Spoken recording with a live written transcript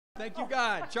Thank you,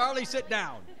 God. Charlie, sit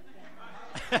down.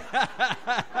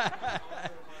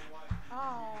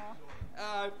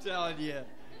 I'm telling you.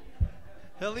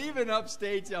 He'll even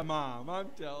upstage your mom. I'm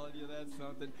telling you, that's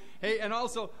something. Hey, and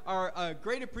also our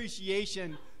great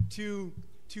appreciation to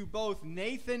both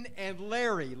Nathan and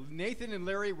Larry. Nathan and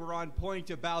Larry were on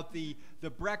point about the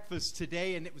breakfast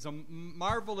today, and it was a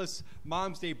marvelous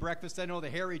Mom's Day breakfast. I know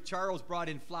that Harry Charles brought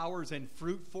in flowers and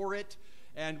fruit for it,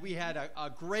 and we had a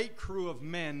great crew of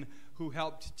men who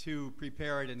helped to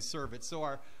prepare it and serve it. So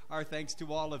our thanks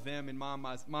to all of them, and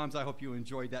Moms, I hope you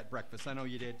enjoyed that breakfast. I know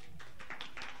you did.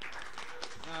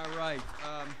 All right.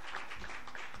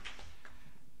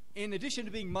 In addition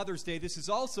to being Mother's Day, this is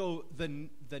also the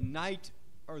night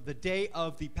or the day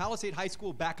of the Palisade High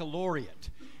School Baccalaureate.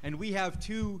 And we have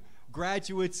two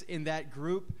graduates in that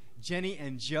group, Jenny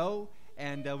and Joe.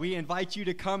 And we invite you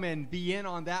to come and be in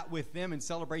on that with them and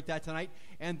celebrate that tonight.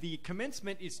 And the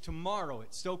commencement is tomorrow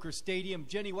at Stoker Stadium.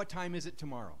 Jenny, what time is it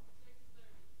tomorrow?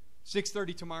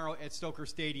 6:30 tomorrow at Stoker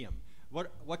Stadium.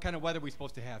 What kind of weather are we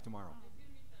supposed to have tomorrow?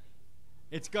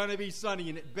 It's going to be sunny,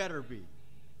 and it better be.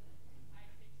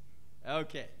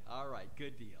 Okay. All right.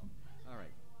 Good deal. All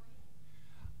right.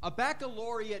 A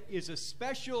baccalaureate is a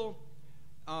special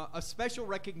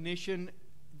recognition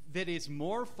that is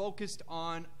more focused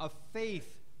on a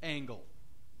faith angle.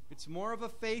 It's more of a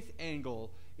faith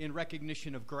angle in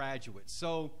recognition of graduates.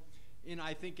 So,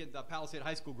 I think in the Palisade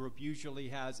High School group usually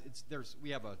we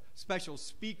have a special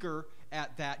speaker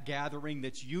at that gathering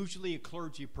that's usually a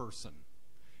clergy person.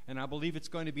 And I believe it's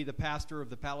going to be the pastor of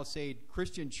the Palisade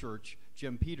Christian Church,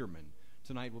 Jim Peterman.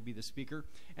 Tonight will be the speaker.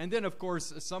 And then, of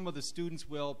course, some of the students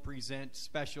will present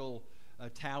special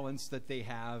talents that they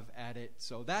have at it.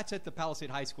 So that's at the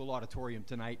Palisade High School auditorium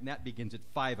tonight, and that begins at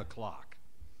 5 o'clock.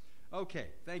 Okay,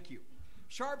 thank you.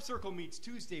 Sharp Circle meets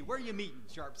Tuesday. Where are you meeting,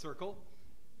 Sharp Circle?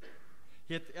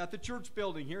 At the church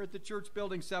building, here at the church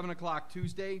building, 7 o'clock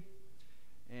Tuesday.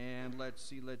 And let's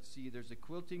see, there's a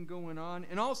quilting going on.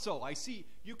 And also,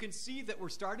 you can see that we're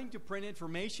starting to print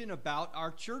information about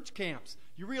our church camps.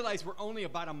 You realize we're only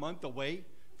about a month away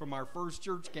from our first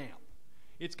church camp.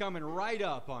 It's coming right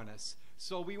up on us.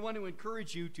 So we want to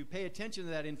encourage you to pay attention to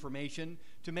that information,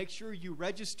 to make sure you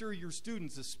register your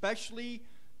students, especially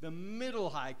the middle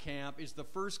high camp is the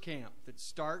first camp that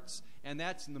starts, and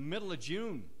that's in the middle of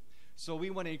June. So we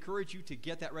want to encourage you to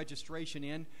get that registration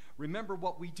in. Remember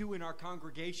what we do in our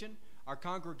congregation. Our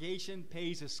congregation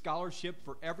pays a scholarship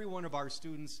for every one of our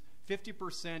students,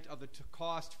 50% of the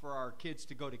cost for our kids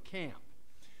to go to camp.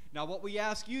 Now what we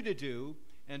ask you to do,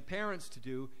 and parents to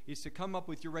do, is to come up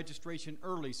with your registration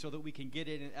early so that we can get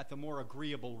it at the more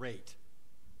agreeable rate.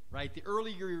 Right? The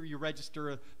earlier you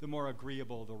register, the more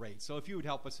agreeable the rate. So if you would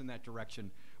help us in that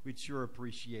direction, we'd sure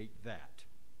appreciate that.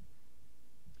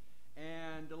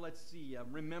 And let's see,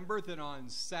 remember that on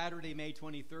Saturday, May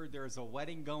 23rd, there's a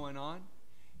wedding going on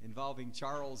involving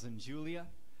Charles and Julia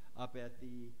up at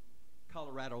the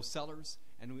Colorado Cellars,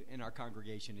 and our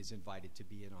congregation is invited to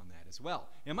be in on that as well.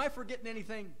 Am I forgetting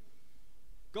anything?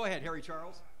 Go ahead, Harry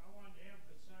Charles. I wanted to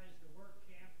emphasize the work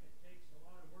camp. It takes a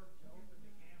lot of work to open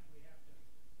the camp. We have to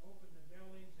open the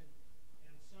buildings and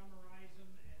summarize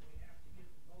them, and we have to get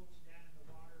the boats down in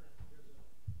the water, and there's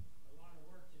a lot of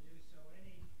work to do. So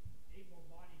any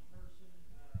able-bodied person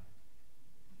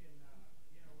can,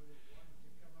 wanted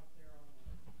to come up there on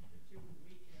the 2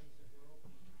 weekends that we're open.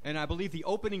 And I believe the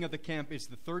opening of the camp is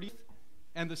the 30th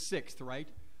and the 6th, right?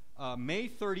 May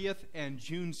 30th and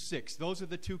June 6th. Those are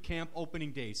the two camp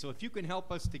opening days. So if you can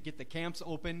help us to get the camps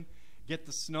open, get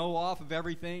the snow off of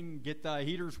everything, get the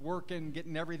heaters working,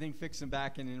 getting everything fixed and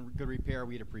back and in good repair,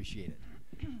 we'd appreciate it.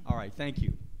 All right, thank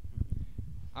you.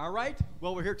 All right,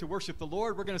 well, we're here to worship the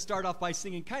Lord. We're going to start off by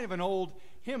singing kind of an old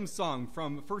hymn song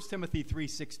from 1 Timothy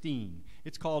 3:16.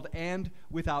 It's called, "And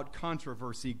Without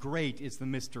Controversy, Great is the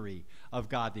Mystery of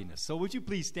Godliness." So would you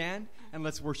please stand and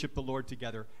let's worship the Lord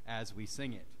together as we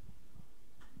sing it.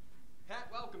 Pat,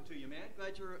 welcome to you, man.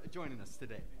 Glad you're joining us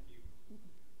today. Thank you.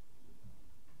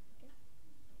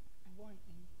 1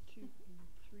 and 2 and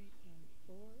 3 and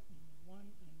 4 and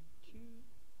 1 and 2,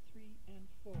 3 and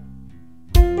 4.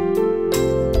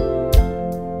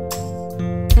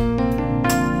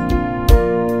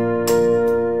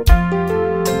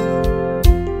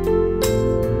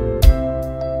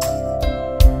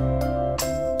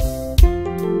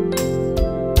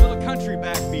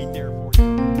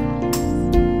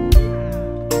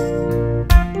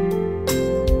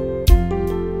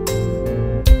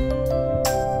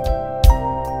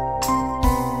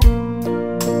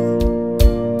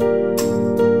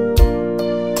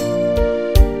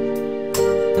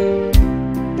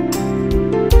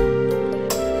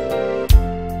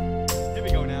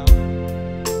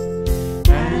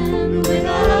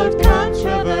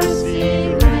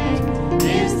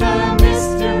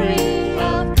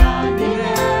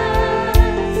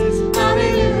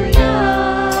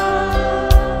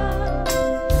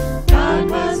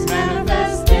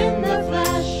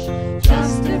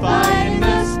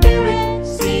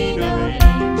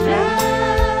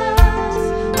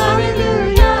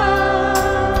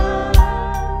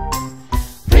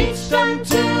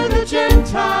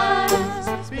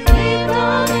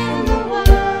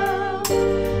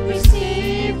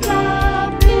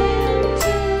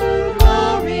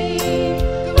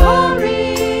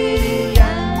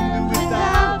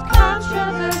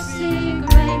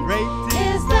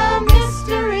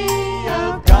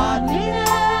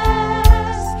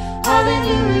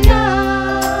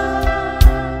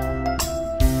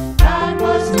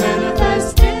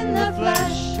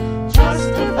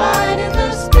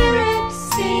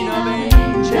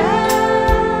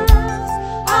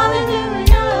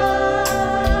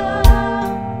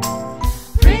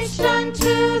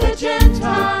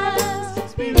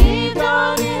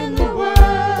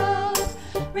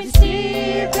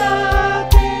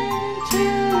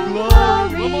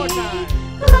 One more time.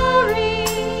 glory.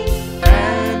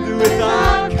 And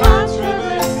without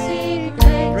controversy,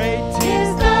 great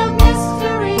Is the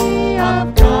mystery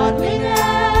of godliness.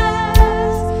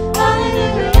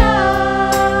 Hallelujah.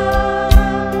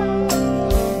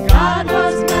 God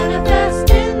was manifest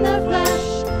in the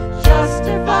flesh,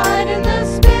 justified in the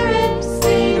spirit,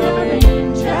 seen of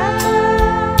angels.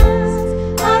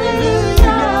 Hallelujah.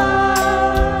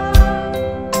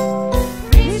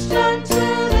 Preached unto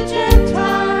the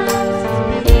Gentiles,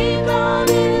 believed on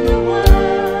in the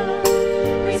word,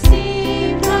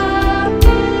 received up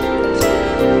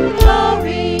into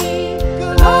glory,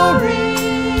 glory.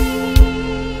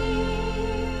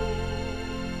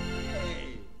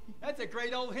 Hey, that's a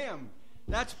great old hymn.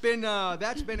 That's been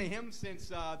a hymn since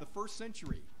the 1st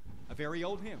century. A very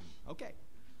old hymn. Okay.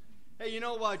 Hey, you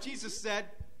know, Jesus said,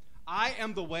 I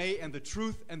am the way and the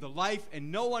truth and the life,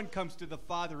 and no one comes to the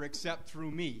Father except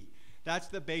through me. That's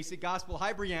the basic gospel.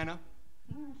 Hi, Brianna.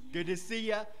 Good to see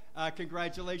you.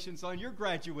 Congratulations on your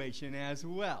graduation as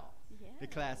well. The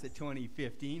class of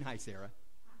 2015. Hi, Sarah.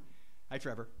 Hi,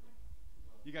 Trevor.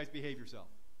 You guys behave yourself.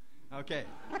 Okay.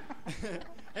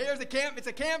 Hey, there's a camp. It's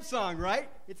a camp song, right?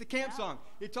 It's a camp song.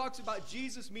 It talks about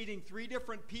Jesus meeting 3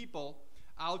 different people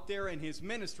out there in his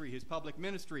ministry, his public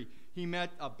ministry. He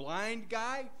met a blind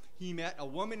guy, he met a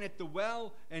woman at the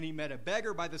well, and he met a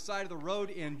beggar by the side of the road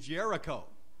in Jericho.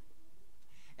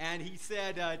 And he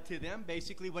said to them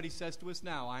basically what he says to us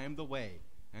now: I am the way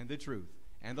and the truth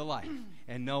and the life,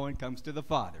 and no one comes to the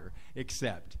Father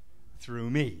except through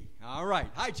me. All right.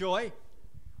 Hi, Joy.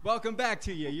 Welcome back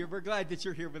to you. We're glad that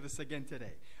you're here with us again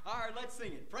today. All right, let's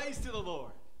sing it. Praise to the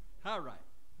Lord. All right.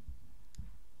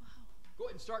 Go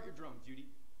ahead and start your drums, Judy.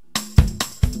 Is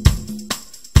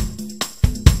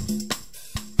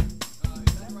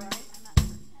that right?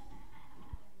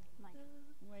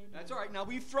 That's all right. Now,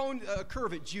 we've thrown a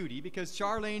curve at Judy because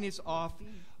Charlene is off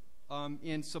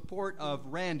in support of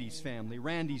Randy's family.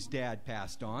 Randy's dad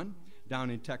passed on down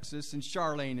in Texas, and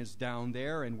Charlene is down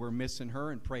there, and we're missing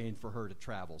her and praying for her to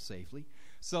travel safely.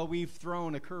 So we've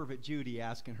thrown a curve at Judy,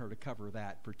 asking her to cover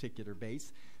that particular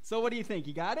base. So what do you think?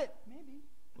 You got it? Maybe.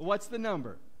 What's the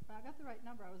number? Well, I got the right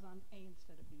number. I was on A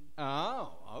instead of B.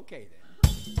 Oh, okay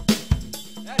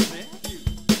then. That's it. Judy.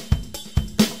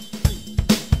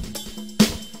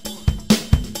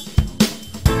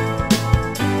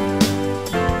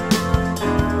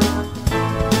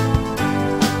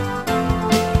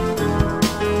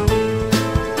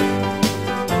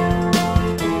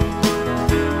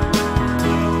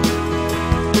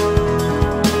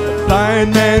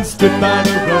 Blind man stood by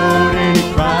the road and he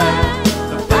cried.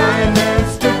 The blind man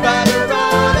stood by the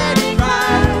road and he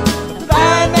cried. The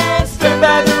blind man stood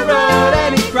by the road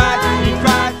and he cried. He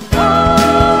cried,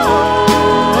 oh,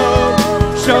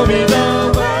 show me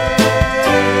the way.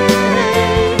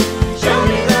 Show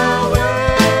me the way.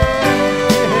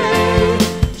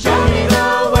 Show me the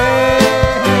way.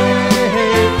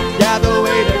 Yeah, the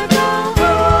way to go.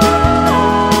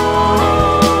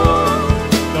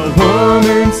 The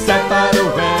woman sat by the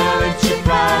well and she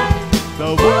cried. The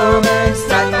woman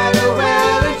sat by the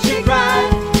well and she cried.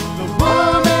 The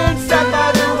woman sat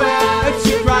by the well and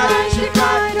she cried. She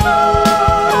cried, oh,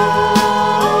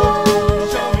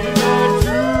 show me the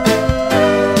truth.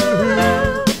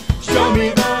 Show me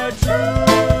the truth.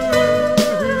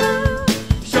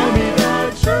 Show me the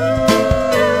truth.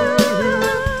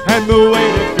 And the way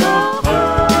to go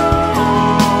home.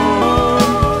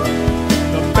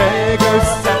 The beggar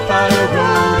sat by the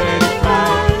road and he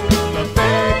cried. The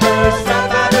beggar sat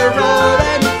by the road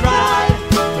and he cried.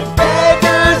 The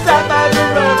beggar sat by the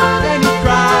road and he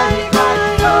cried. He cried,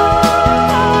 oh,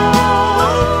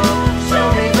 show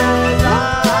me the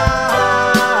light.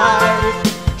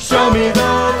 Show me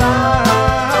the light.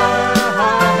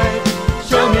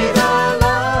 Show me the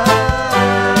light.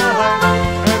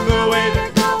 And the way to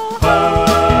go home.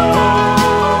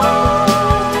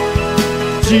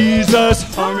 Jesus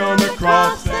hung on the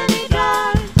cross and he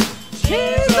died.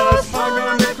 Jesus hung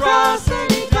on the cross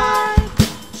and he died.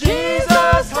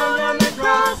 Jesus hung on the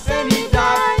cross and he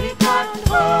died. He cried,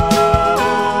 oh,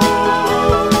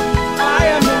 I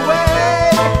am the way.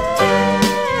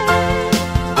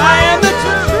 I am the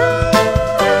truth.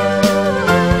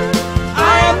 I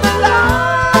am the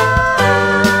light.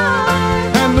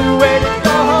 And the way to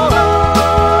go home.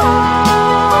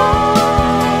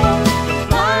 The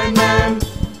blind man,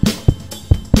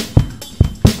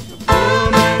 the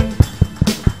woman,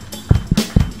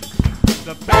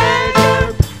 the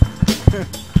beggar,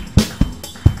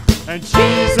 and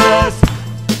Jesus.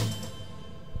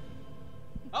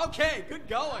 Okay, good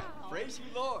going. Praise you,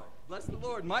 Lord. Bless the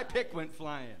Lord. My pick went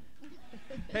flying.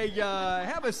 Hey,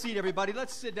 have a seat, everybody.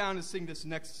 Let's sit down and sing this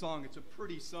next song. It's a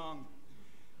pretty song,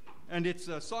 and it's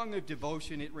a song of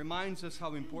devotion. It reminds us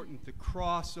how important the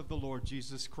cross of the Lord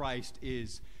Jesus Christ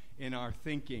is in our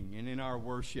thinking and in our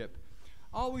worship.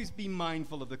 Always be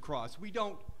mindful of the cross. We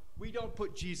don't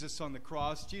put Jesus on the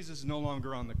cross. Jesus is no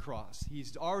longer on the cross.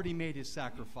 He's already made his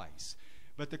sacrifice.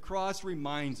 But the cross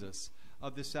reminds us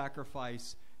of the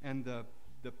sacrifice and the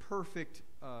perfect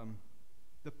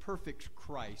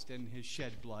Christ and his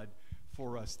shed blood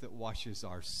for us that washes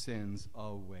our sins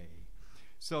away.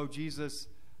 So Jesus,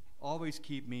 always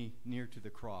keep me near to the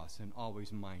cross and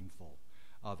always mindful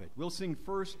of it. We'll sing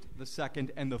first, the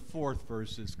second, and the fourth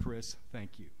verses, Chris.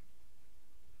 Thank you.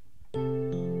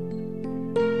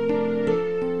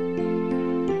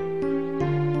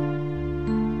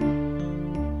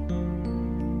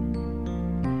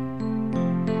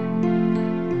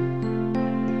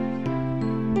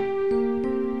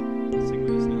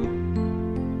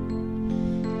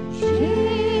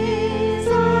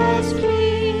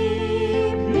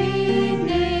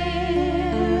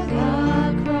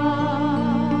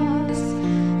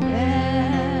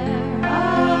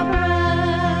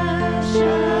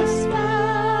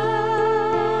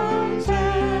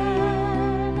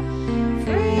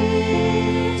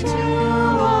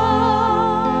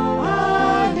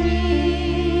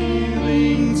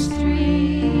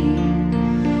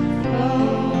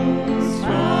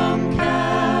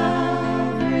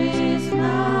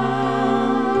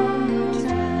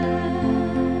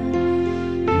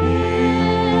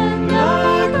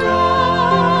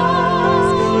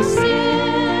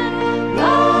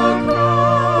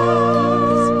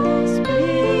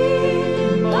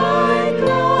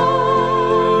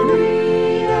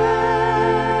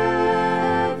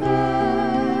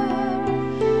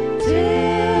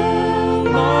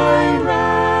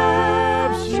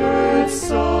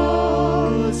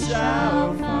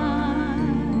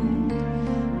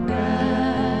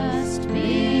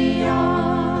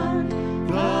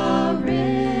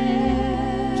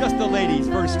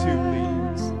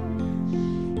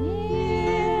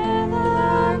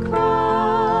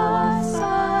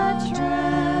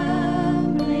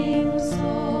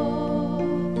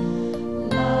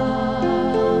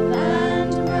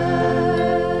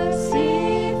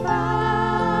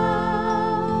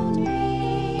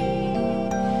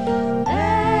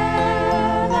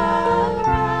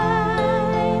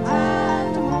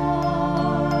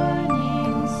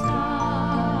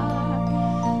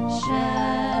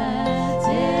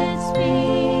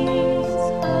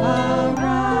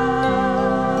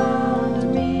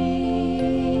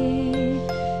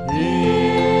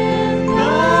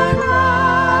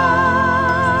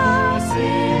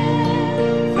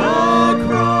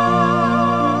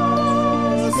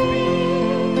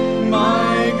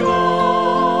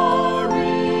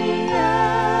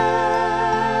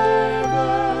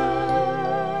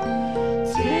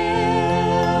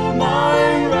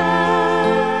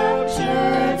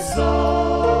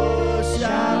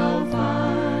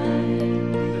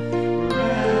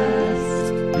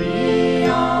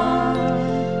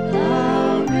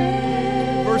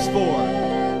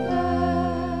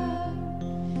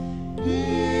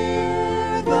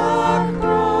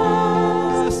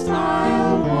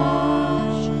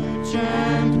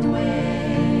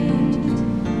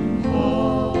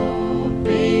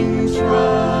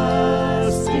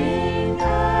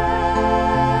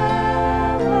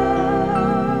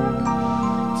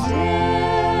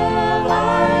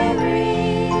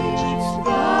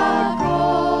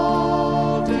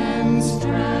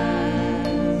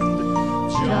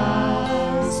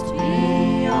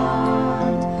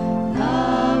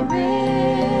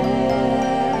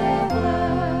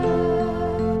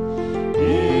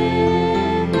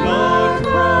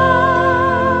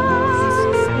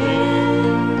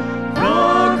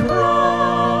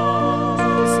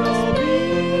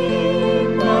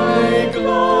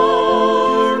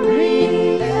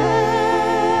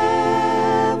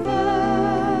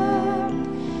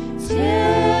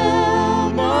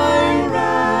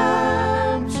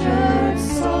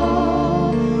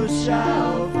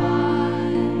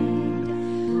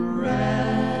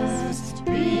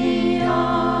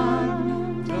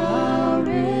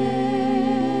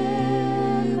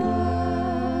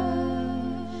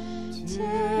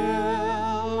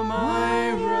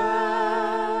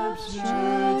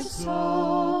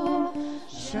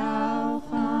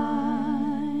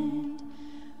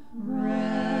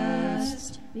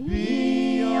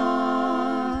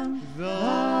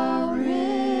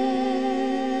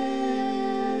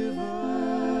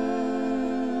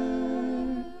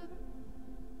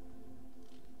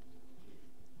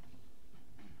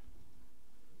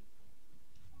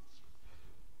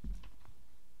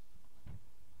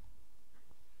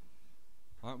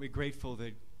 Aren't we grateful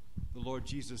that the Lord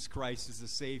Jesus Christ is the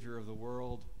Savior of the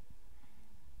world?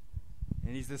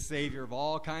 And He's the Savior of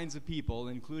all kinds of people,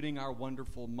 including our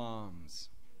wonderful moms.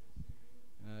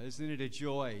 Isn't it a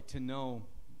joy to know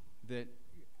that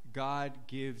God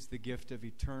gives the gift of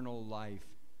eternal life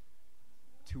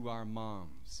to our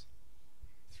moms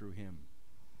through Him?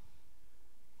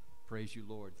 Praise you,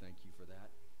 Lord. Thank you for that.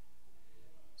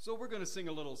 So we're going to sing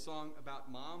a little song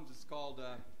about moms. It's called,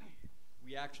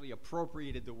 we actually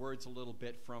appropriated the words a little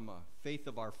bit from a Faith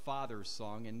of Our Fathers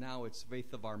song, and now it's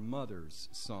Faith of Our Mothers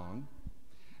song.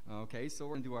 Okay, so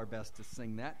we're going to do our best to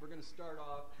sing that. We're going to start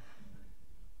off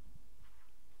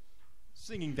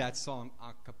singing that song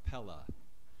a cappella.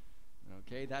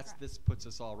 Okay, this puts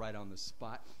us all right on the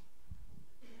spot.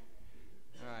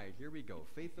 All right, here we go.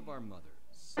 Faith of Our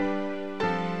Mothers. I'll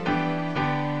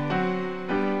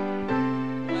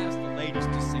ask the ladies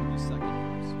to sing the second verse.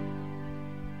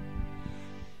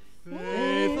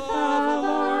 Faith of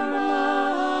our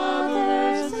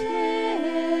mothers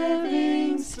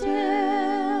living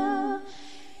still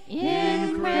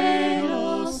in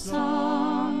cradle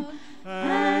song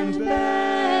and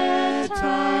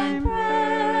bedtime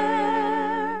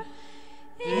prayer,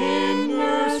 in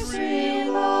nursery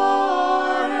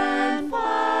lore and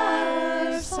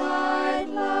fireside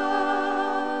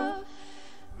love,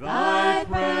 thy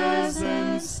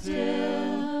presence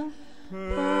still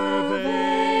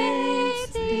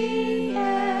pervades the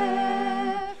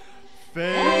air.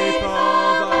 Faith of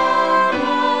our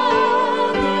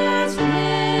mothers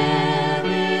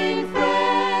living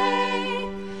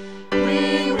faith,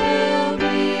 we will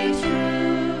be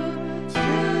true to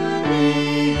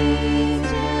thee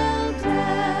till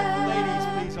death. Ladies,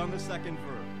 please, on the second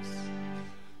verse.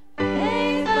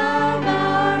 Faith of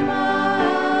our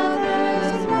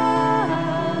mothers,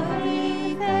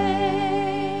 loving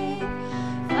faith,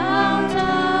 fount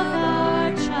of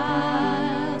our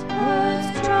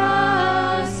childhood's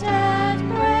trust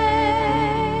and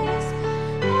grace,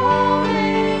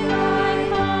 holding thy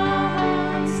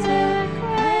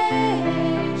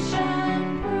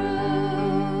consecration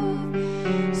proof,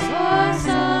 source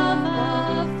of a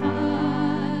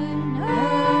finer,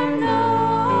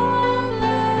 nobler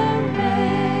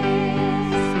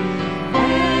race.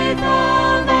 Faith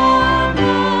of our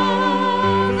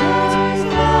mothers,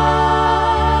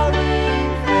 loving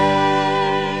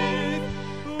faith,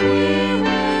 we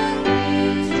will be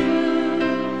true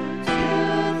to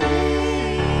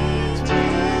thee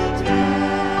till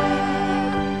death.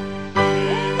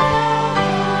 Faith of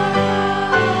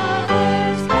our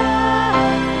mothers,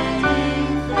 guiding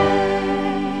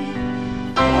faith,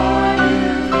 for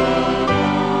you belong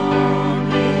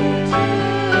to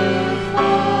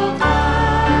fold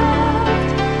out,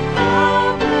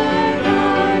 upward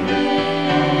our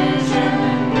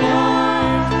vision,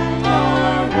 guide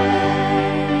our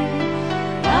way,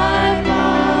 thy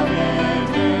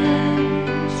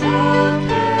providential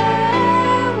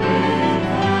care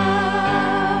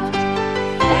without.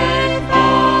 Faith of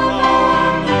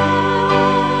our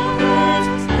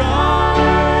mothers,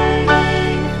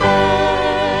 guiding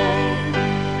faith,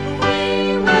 we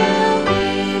will be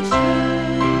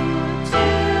true to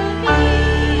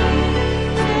thee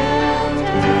till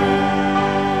death.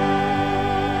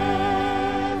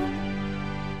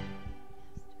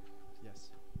 Yes.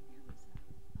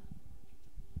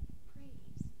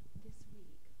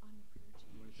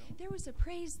 There was a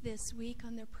praise this week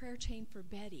on the prayer chain for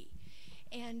Betty,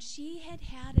 and she had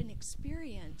had an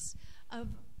experience of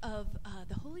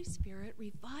the Holy Spirit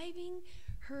reviving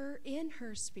her in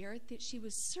her spirit, that she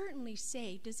was certainly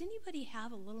saved. Does anybody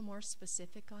have a little more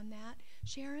specific on that?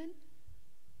 Sharon?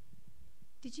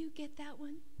 Did you get that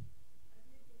one?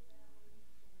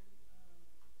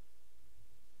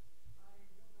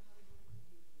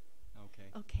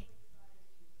 Okay. Okay.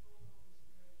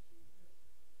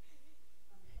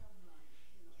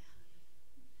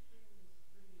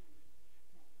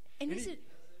 And is it?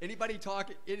 Anybody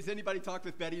talk? Has anybody talked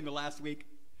with Betty in the last week?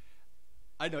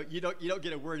 I know you don't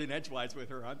get a word in edgewise with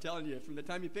her. I'm telling you, from the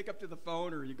time you pick up to the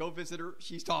phone or you go visit her,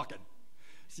 she's talking.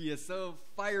 She is so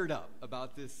fired up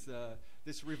about this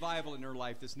revival in her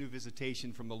life, this new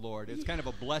visitation from the Lord. It's kind of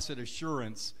a blessed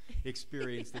assurance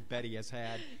experience that Betty has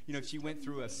had. You know, she went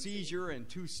through a seizure and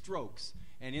 2 strokes,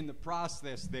 and in the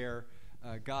process there,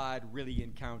 God really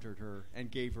encountered her and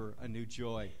gave her a new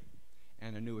joy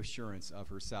and a new assurance of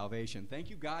her salvation. Thank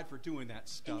you, God, for doing that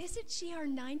stuff. And isn't she our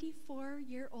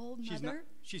 94-year-old mother?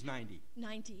 She's 90.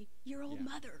 90-year-old Yeah.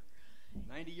 mother.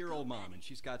 90-year-old mom, and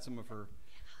she's got some of her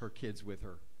kids with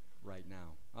her right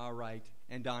now. All right.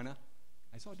 And Donna?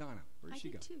 I saw Donna. Where did she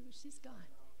go? I did too. She's gone.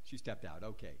 She stepped out.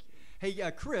 Okay. Hey,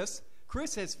 Chris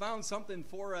Chris has found something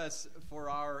for us for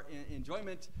our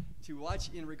enjoyment to watch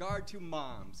in regard to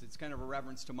moms. It's kind of a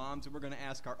reverence to moms, and we're going to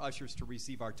ask our ushers to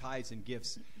receive our tithes and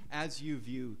gifts as you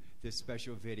view this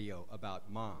special video about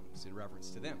moms in reverence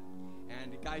to them.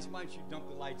 And guys, why don't you dump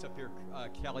the lights up here,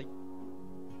 Kelly?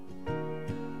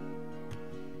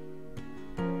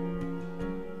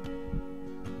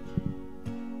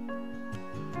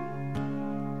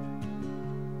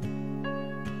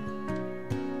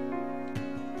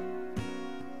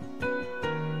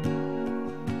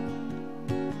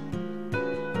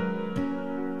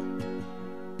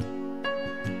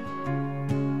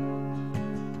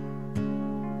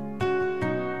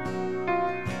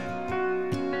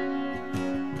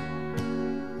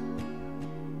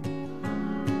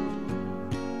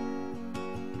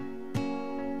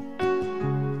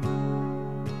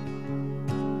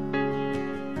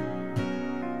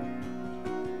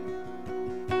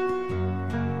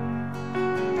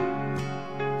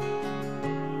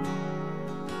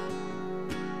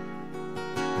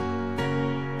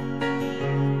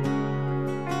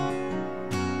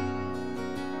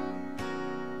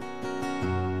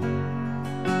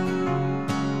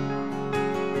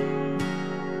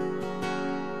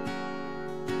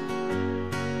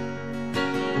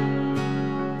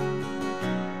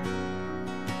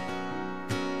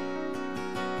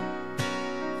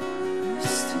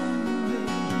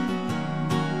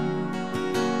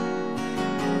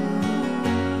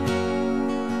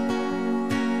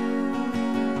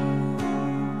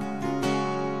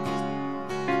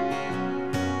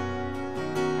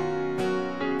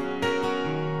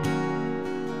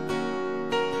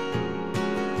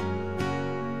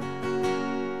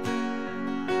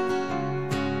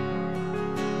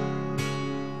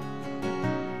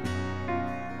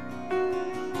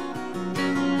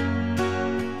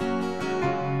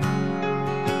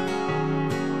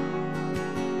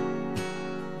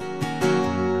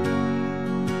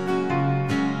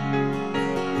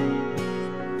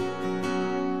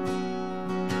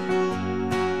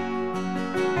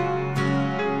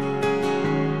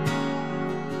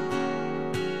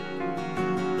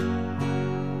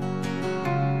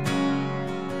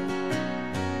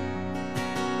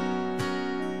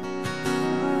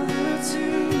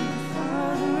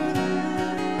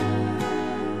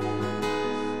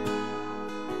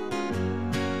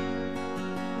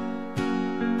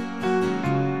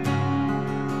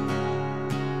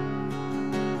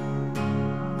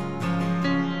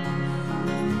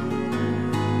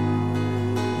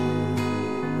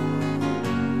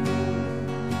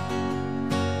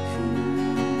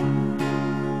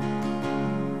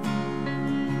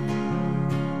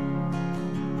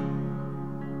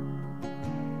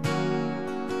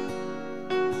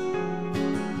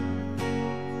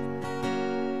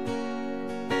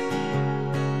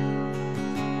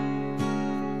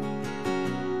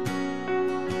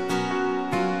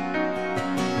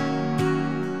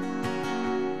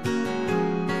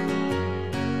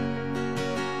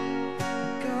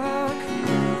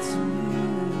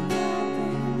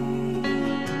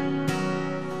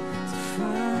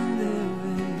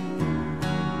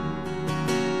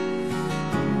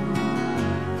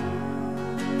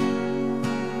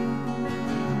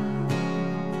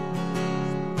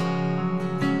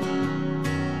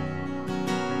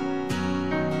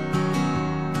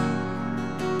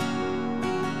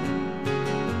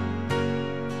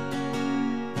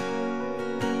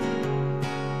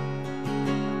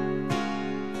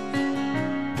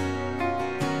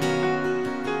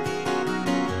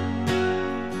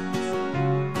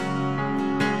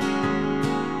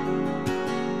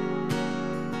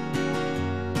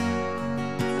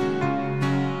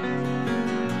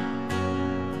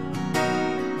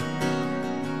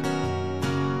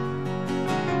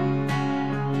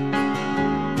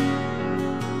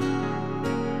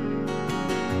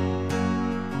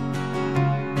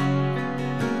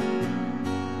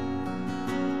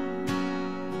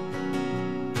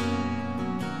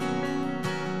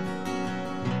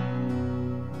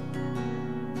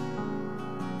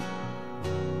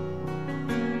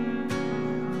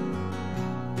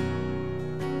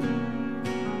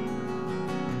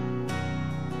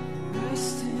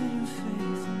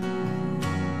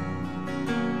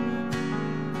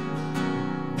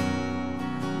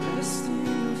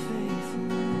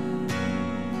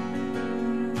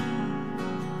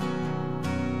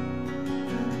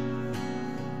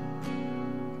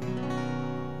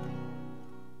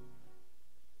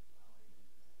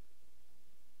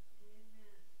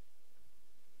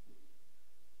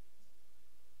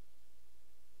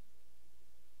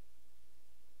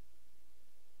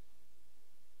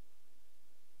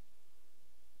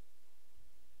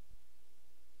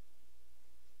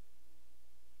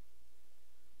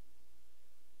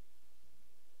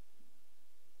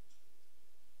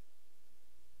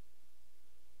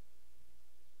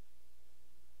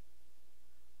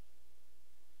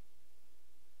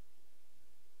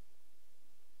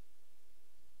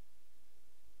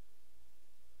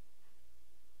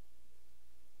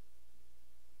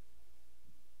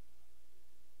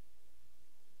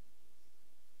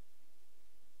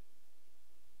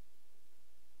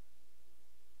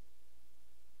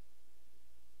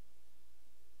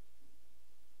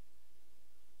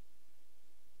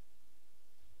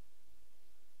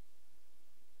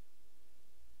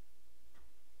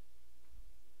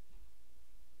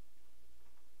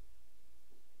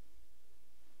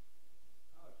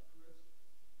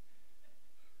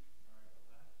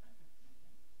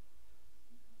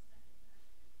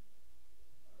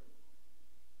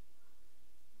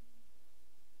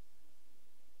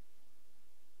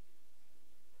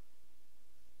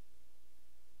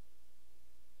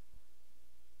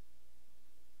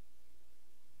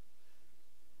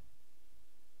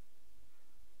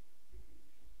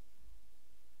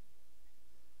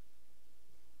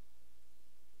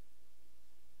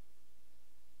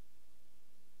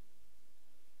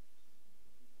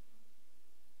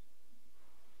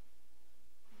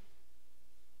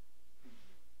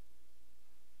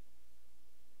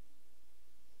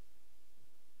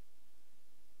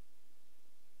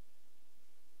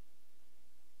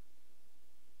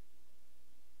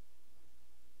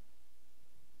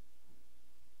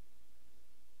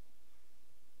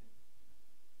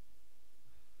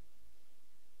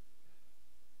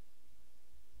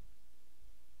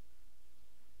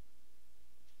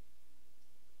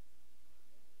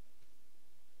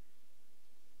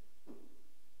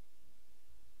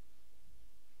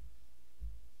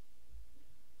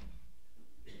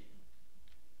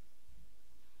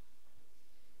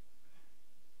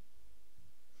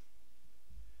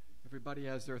 Everybody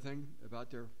has their thing about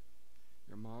their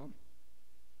mom.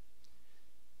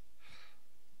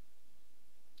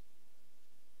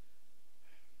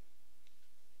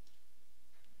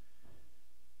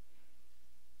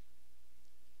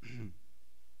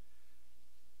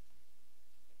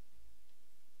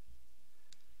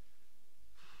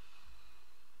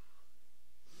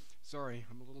 Sorry,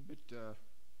 I'm a little bit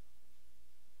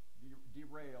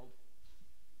derailed.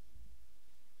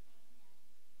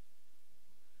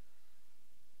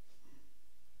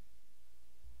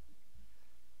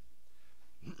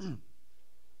 Yeah.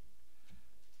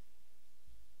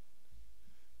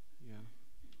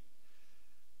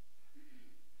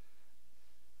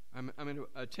 I'm going to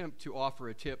attempt to offer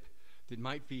a tip that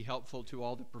might be helpful to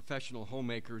all the professional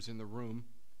homemakers in the room.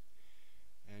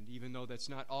 And even though that's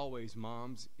not always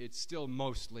moms, it's still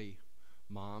mostly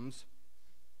moms.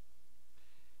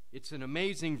 It's an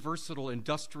amazing, versatile,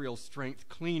 industrial strength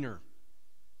cleaner.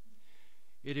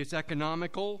 It is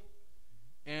economical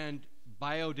and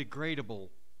biodegradable,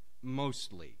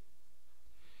 mostly.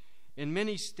 In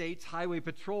many states, highway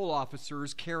patrol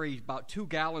officers carry about 2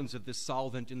 gallons of this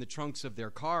solvent in the trunks of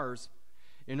their cars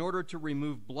in order to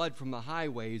remove blood from the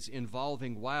highways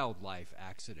involving wildlife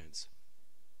accidents.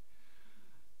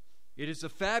 It is a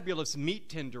fabulous meat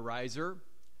tenderizer.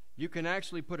 You can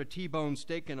actually put a T-bone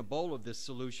steak in a bowl of this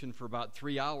solution for about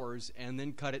 3 hours and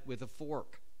then cut it with a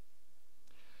fork.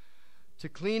 To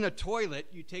clean a toilet,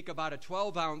 you take about a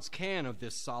 12-ounce can of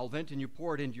this solvent and you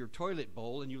pour it into your toilet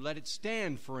bowl and you let it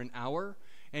stand for an hour.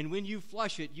 And when you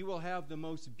flush it, you will have the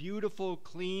most beautiful,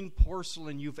 clean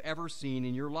porcelain you've ever seen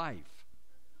in your life.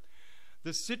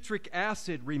 The citric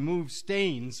acid removes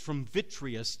stains from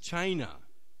vitreous china.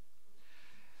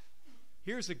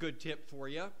 Here's a good tip for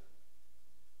you.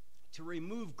 To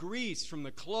remove grease from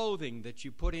the clothing that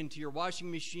you put into your washing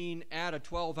machine, add a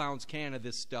 12-ounce can of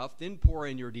this stuff, then pour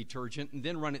in your detergent, and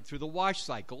then run it through the wash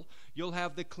cycle. You'll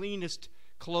have the cleanest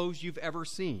clothes you've ever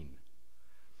seen.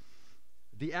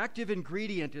 The active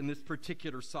ingredient in this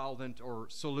particular solvent or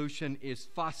solution is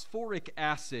phosphoric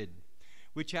acid,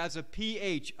 which has a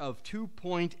pH of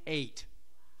 2.8.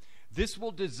 This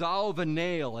will dissolve a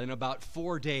nail in about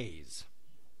 4 days.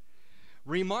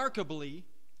 Remarkably,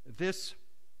 this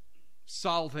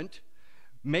solvent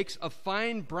makes a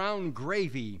fine brown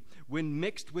gravy when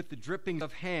mixed with the drippings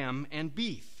of ham and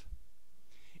beef.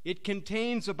 It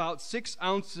contains about 6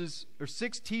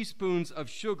 teaspoons of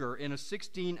sugar in a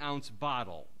 16-ounce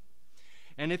bottle.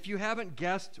 And if you haven't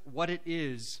guessed what it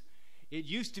is, it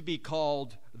used to be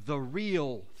called the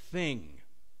real thing.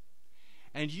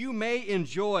 And you may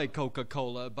enjoy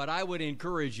Coca-Cola, but I would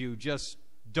encourage you, just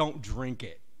don't drink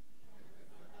it.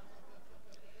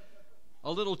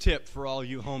 A little tip for all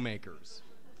you homemakers.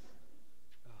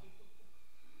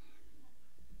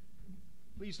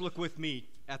 Please look with me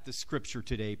at the scripture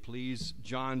today, please.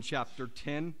 John chapter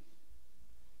 10.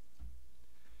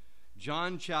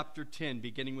 John chapter 10,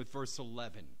 beginning with verse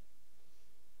 11.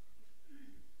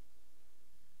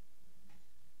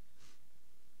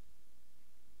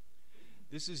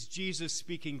 This is Jesus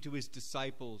speaking to his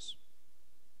disciples.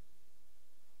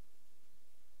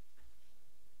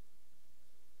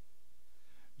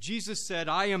 Jesus said,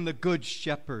 "I am the good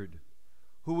shepherd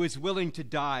who is willing to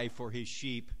die for his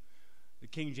sheep." The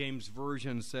King James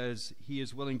Version says he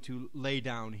is willing to lay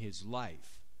down his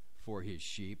life for his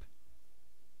sheep.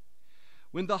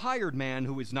 When the hired man,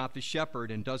 who is not the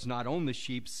shepherd and does not own the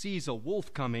sheep, sees a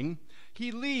wolf coming,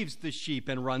 he leaves the sheep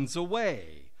and runs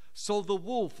away. So the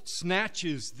wolf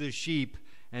snatches the sheep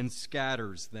and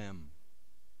scatters them.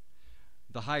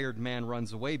 The hired man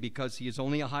runs away because he is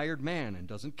only a hired man and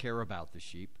doesn't care about the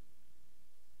sheep.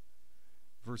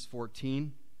 Verse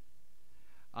 14,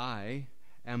 I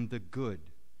am the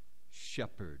good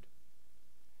shepherd.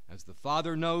 As the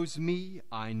Father knows me,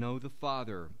 I know the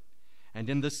Father. And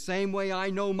in the same way I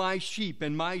know my sheep,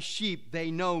 and my sheep,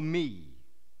 they know me.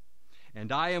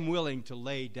 And I am willing to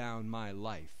lay down my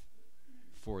life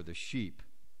for the sheep.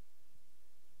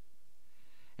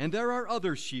 And there are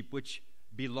other sheep which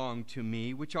belong to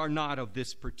me, which are not of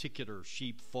this particular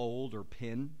sheepfold or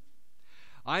pen.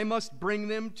 I must bring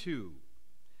them too.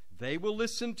 They will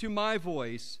listen to my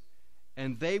voice,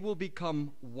 and they will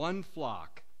become one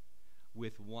flock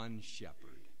with one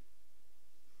shepherd.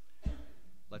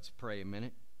 Let's pray a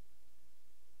minute.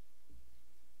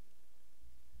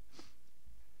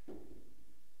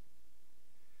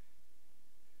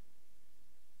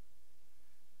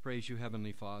 Praise you,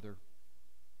 Heavenly Father.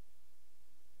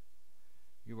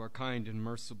 You are kind and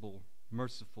merciful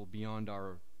beyond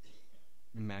our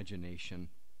imagination.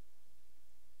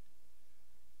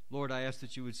 Lord, I ask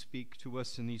that you would speak to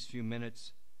us in these few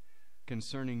minutes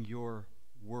concerning your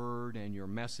word and your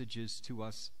messages to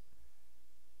us.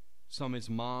 Some as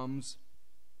moms,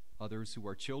 others who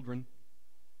are children,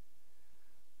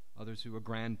 others who are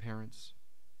grandparents.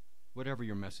 Whatever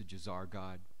your messages are,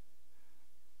 God,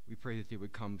 we pray that they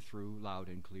would come through loud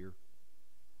and clear.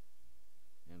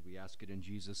 And we ask it in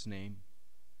Jesus' name.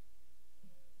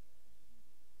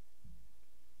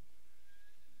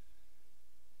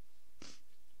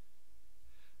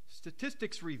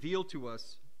 Statistics reveal to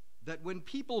us that when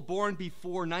people born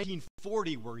before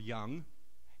 1940 were young,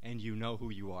 and you know who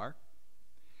you are,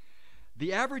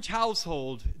 the average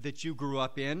household that you grew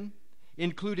up in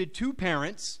included 2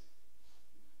 parents,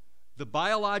 the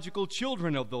biological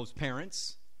children of those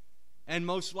parents, and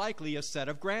most likely a set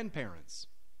of grandparents.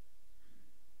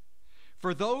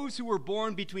 For those who were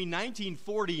born between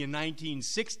 1940 and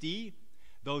 1960,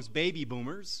 those baby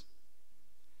boomers,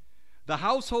 the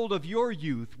household of your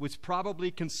youth was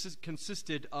probably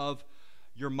consisted of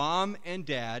your mom and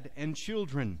dad and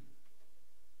children.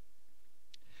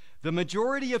 The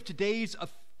majority of today's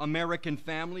American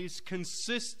families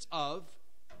consists of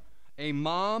a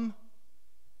mom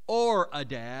or a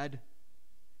dad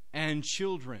and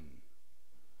children,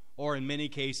 or in many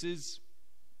cases,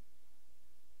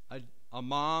 a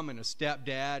mom and a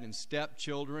stepdad and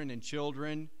stepchildren and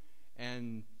children,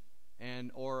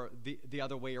 or the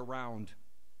other way around.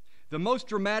 The most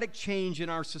dramatic change in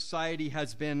our society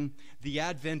has been the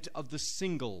advent of the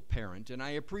single parent, and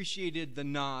I appreciated the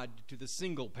nod to the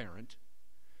single parent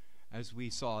as we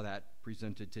saw that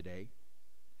presented today.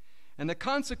 And the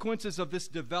consequences of this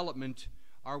development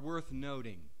are worth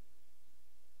noting.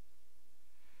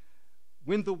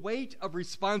 When the weight of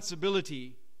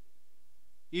responsibility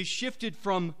is shifted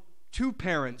from 2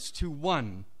 parents to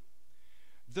 1,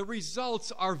 the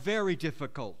results are very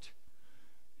difficult,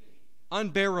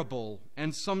 unbearable,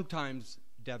 and sometimes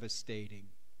devastating.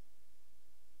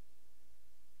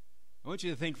 I want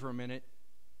you to think for a minute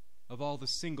of all the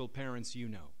single parents you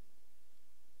know.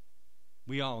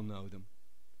 We all know them.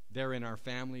 They're in our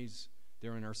families,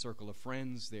 they're in our circle of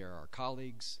friends, they're our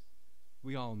colleagues.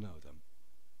 We all know them.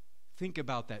 Think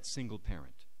about that single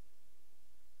parent.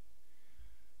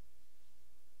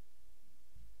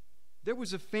 There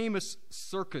was a famous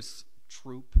circus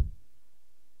troupe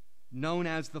known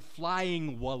as the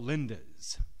Flying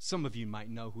Walindas. Some of you might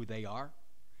know who they are.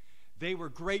 They were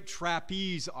great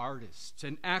trapeze artists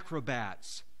and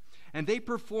acrobats, and they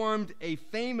performed a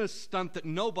famous stunt that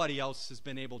nobody else has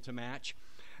been able to match.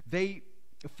 They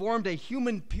formed a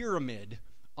human pyramid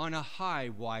on a high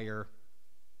wire,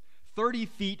 30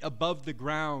 feet above the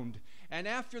ground, and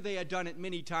after they had done it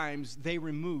many times, they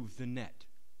removed the net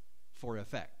for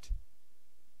effect.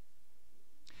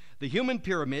 The human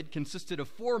pyramid consisted of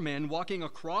 4 men walking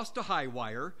across the high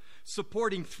wire,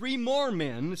 supporting 3 more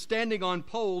men standing on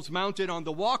poles mounted on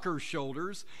the walker's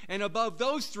shoulders, and above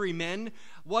those 3 men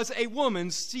was a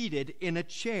woman seated in a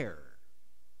chair.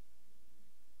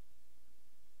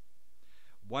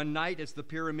 One night, as the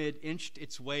pyramid inched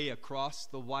its way across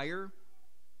the wire,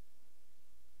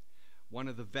 one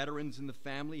of the veterans in the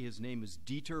family, his name is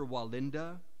Dieter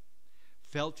Walinda,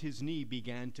 felt his knee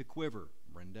began to quiver,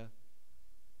 Brenda.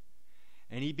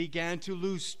 And he began to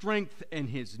lose strength in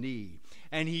his knee.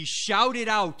 And he shouted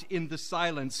out in the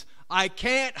silence, "I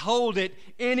can't hold it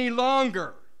any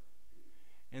longer."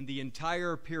 And the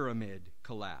entire pyramid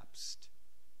collapsed.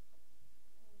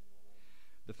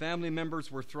 The family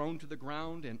members were thrown to the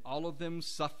ground, and all of them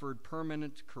suffered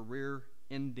permanent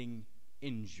career-ending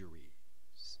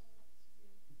injuries.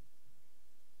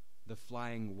 The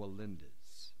Flying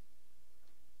Walindas.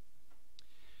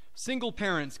 Single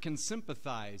parents can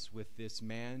sympathize with this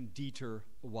man, Dieter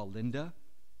Walinda,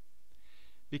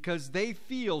 because they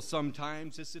feel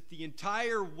sometimes as if the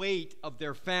entire weight of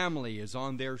their family is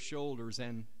on their shoulders,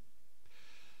 and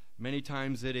many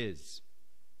times it is.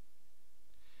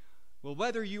 Well,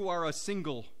 whether you are a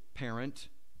single parent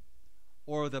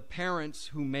or the parents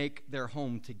who make their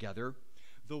home together,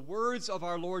 the words of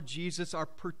our Lord Jesus are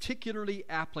particularly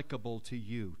applicable to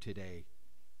you today.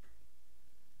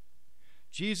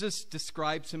 Jesus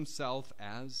describes himself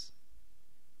as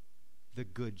the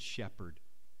Good Shepherd.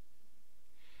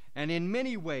 And in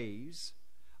many ways,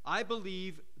 I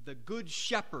believe the Good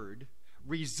Shepherd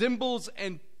resembles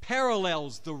and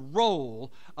parallels the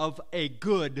role of a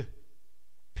good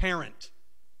parent.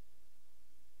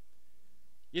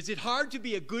 Is it hard to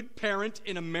be a good parent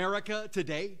in America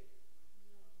today?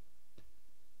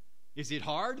 Is it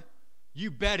hard?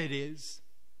 You bet it is.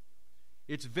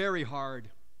 It's very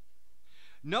hard.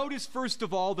 Notice, first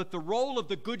of all, that the role of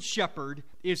the Good Shepherd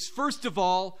is, first of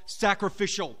all,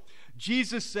 sacrificial.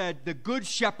 Jesus said, the Good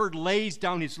Shepherd lays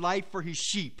down his life for his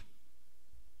sheep.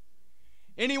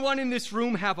 Anyone in this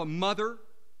room have a mother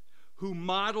who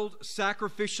modeled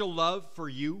sacrificial love for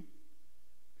you?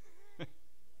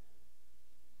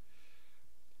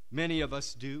 Many of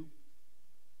us do.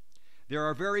 There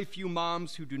are very few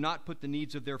moms who do not put the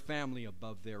needs of their family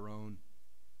above their own.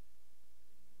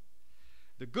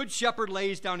 The Good Shepherd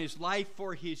lays down his life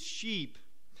for his sheep.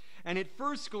 And at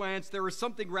first glance, there is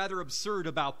something rather absurd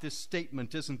about this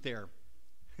statement, isn't there?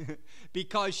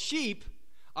 Because sheep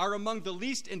are among the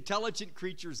least intelligent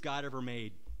creatures God ever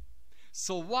made.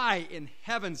 So why in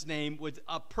heaven's name would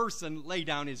a person lay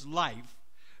down his life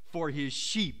for his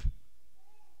sheep?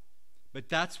 But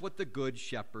that's what the Good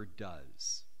Shepherd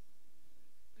does.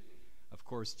 Of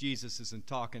course, Jesus isn't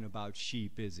talking about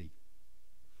sheep, is he?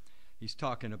 He's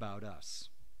talking about us.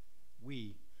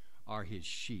 We are his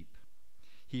sheep.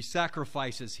 He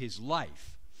sacrifices his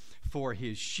life for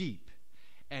his sheep,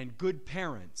 and good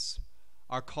parents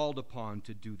are called upon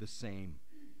to do the same.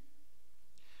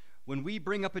 When we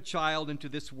bring up a child into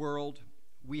this world,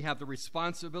 we have the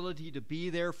responsibility to be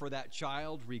there for that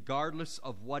child regardless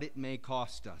of what it may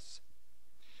cost us.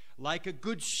 Like a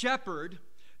good shepherd,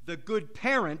 the good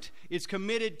parent is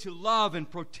committed to love and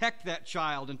protect that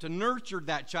child and to nurture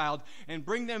that child and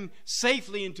bring them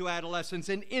safely into adolescence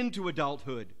and into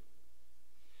adulthood.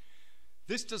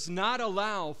 This does not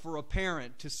allow for a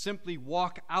parent to simply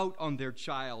walk out on their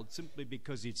child simply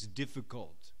because it's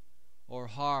difficult or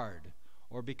hard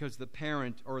or because the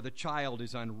parent or the child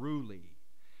is unruly.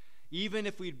 Even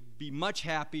if we'd be much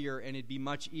happier and it'd be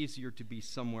much easier to be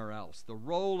somewhere else. The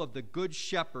role of the Good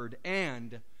Shepherd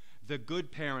and the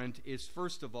good parent is,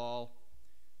 first of all,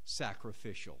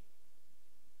 sacrificial.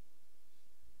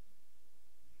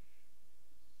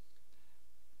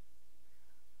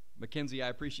 Mackenzie, I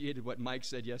appreciated what Mike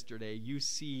said yesterday. You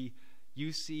see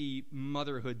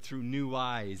motherhood through new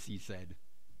eyes, he said.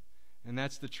 And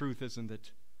that's the truth, isn't it?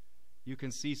 You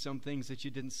can see some things that you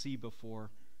didn't see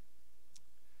before.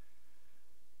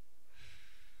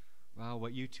 Wow,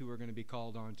 what you two are going to be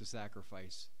called on to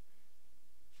sacrifice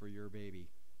for your baby.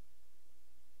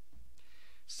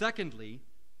 Secondly,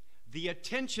 the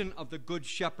attention of the Good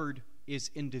Shepherd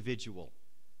is individual.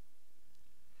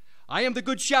 I am the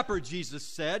Good Shepherd, Jesus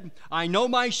said. I know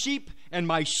my sheep, and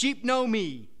my sheep know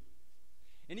me.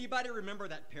 Anybody remember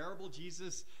that parable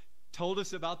Jesus told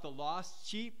us about the lost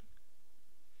sheep?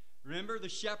 Remember, the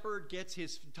shepherd gets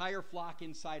his entire flock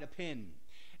inside a pen.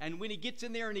 And when he gets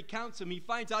in there and he counts them, he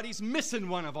finds out he's missing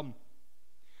one of them.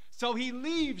 So he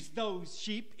leaves those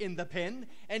sheep in the pen,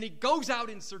 and he goes out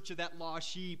in search of that lost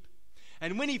sheep.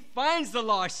 And when he finds the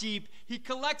lost sheep, he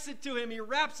collects it to him, he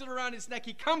wraps it around his neck,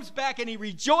 he comes back and he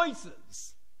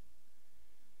rejoices.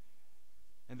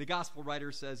 And the gospel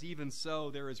writer says, even so,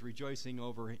 there is rejoicing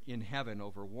over in heaven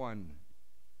over one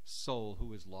soul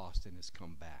who is lost and has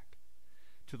come back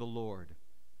to the Lord.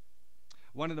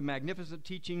 One of the magnificent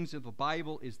teachings of the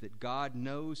Bible is that God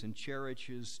knows and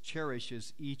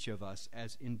cherishes each of us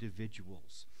as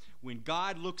individuals. When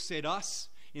God looks at us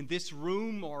in this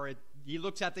room, or he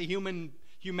looks at the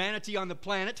humanity on the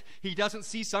planet, he doesn't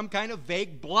see some kind of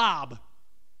vague blob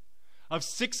of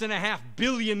 6.5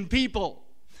 billion people.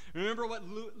 Remember what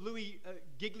Louis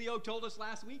Giglio told us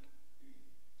last week?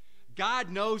 God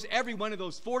knows every one of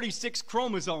those 46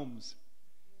 chromosomes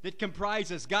that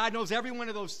comprise us. God knows every one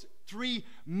of those 3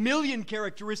 million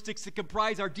characteristics that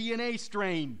comprise our DNA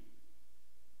strain.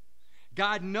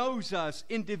 God knows us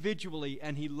individually,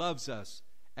 and he loves us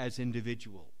as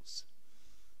individuals.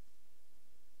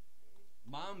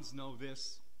 Moms know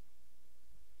this.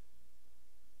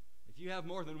 If you have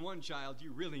more than one child,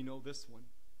 you really know this one.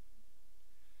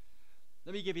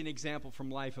 Let me give you an example from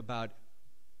life about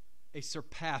a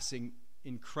surpassing,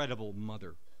 incredible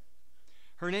mother.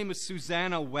 Her name is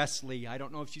Susanna Wesley. I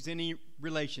don't know if she's any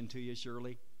relation to you,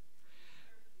 Shirley.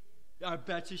 I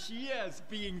bet you she is,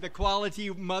 being the quality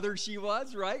mother she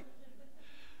was, right?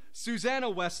 Susanna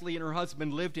Wesley and her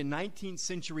husband lived in 19th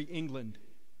century England.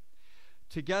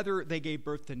 Together, they gave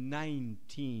birth to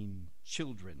 19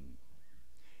 children.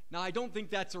 Now, I don't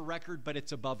think that's a record, but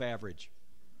it's above average.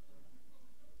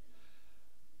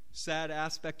 Sad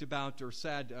fact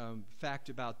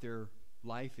about their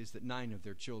life is that 9 of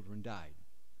their children died.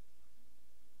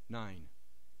 9.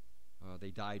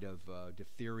 They died of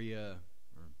diphtheria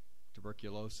or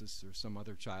tuberculosis or some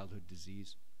other childhood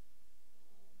disease.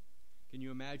 Can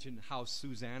you imagine how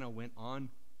Susanna went on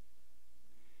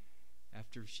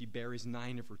after she buries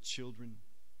 9 of her children?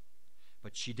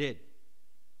 But she did.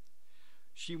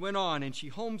 She went on and she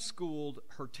homeschooled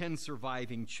her 10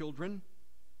 surviving children.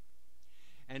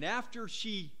 And after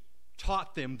she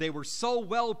taught them, they were so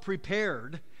well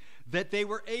prepared that they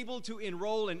were able to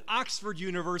enroll in Oxford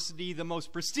University, the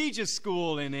most prestigious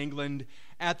school in England,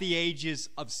 at the ages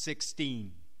of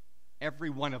 16. Every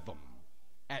one of them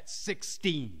at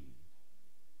 16.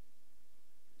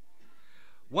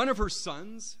 One of her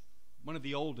sons, one of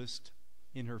the oldest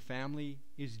in her family,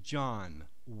 is John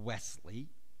Wesley.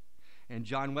 And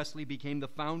John Wesley became the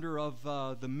founder of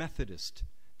the Methodist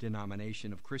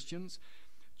denomination of Christians.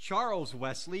 Charles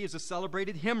Wesley is a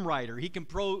celebrated hymn writer. He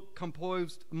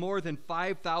composed more than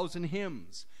 5,000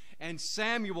 hymns. And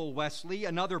Samuel Wesley,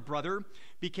 another brother,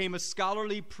 became a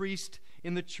scholarly priest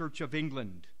in the Church of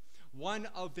England. One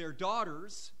of their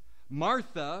daughters,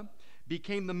 Martha,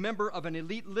 became the member of an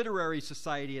elite literary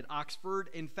society at Oxford.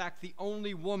 In fact, the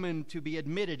only woman to be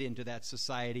admitted into that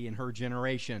society in her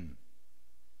generation.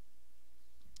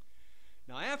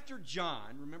 Now, after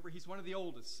John, remember he's one of the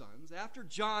oldest sons, after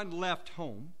John left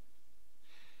home,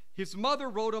 his mother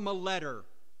wrote him a letter.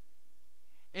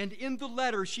 And in the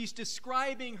letter, she's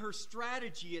describing her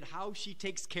strategy at how she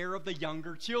takes care of the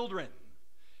younger children.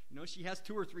 You know, she has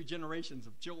 2 or 3 generations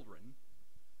of children.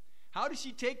 How does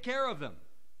she take care of them?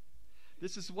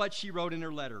 This is what she wrote in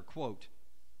her letter, quote,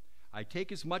 "I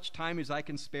take as much time as I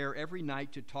can spare every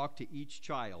night to talk to each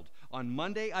child. On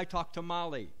Monday, I talk to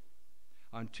Molly.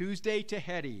 On Tuesday to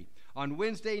Hetty, on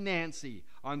Wednesday Nancy,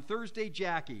 on Thursday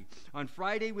Jackie, on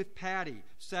Friday with Patty,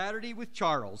 Saturday with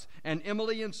Charles, and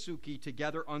Emily and Suki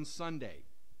together on Sunday.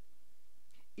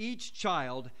 Each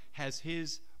child has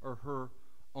his or her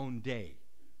own day."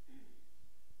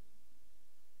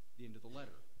 The end of the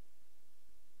letter.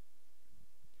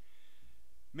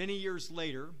 Many years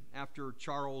later, after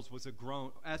John was a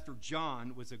grown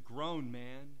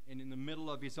man and in the middle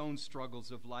of his own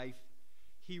struggles of life,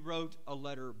 he wrote a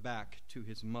letter back to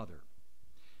his mother.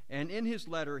 And in his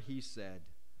letter he said,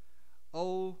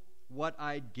 "Oh, what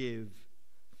I'd give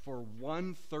for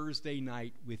one Thursday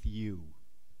night with you,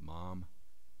 Mom."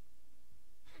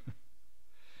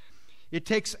 It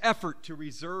takes effort to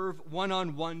reserve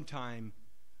one-on-one time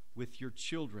with your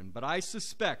children, but I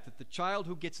suspect that the child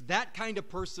who gets that kind of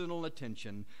personal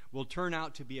attention will turn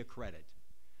out to be a credit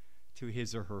to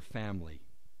his or her family.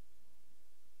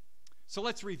 So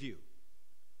let's review.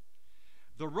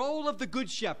 The role of the Good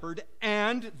Shepherd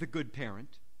and the Good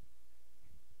Parent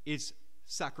is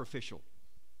sacrificial.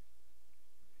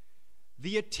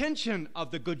 The attention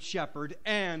of the Good Shepherd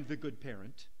and the Good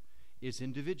Parent is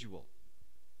individual.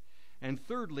 And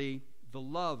thirdly, the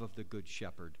love of the Good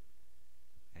Shepherd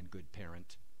and Good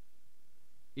Parent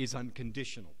is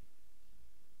unconditional.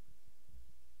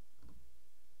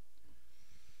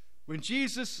 When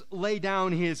Jesus laid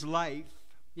down his life,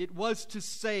 it was to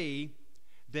say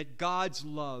that God's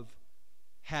love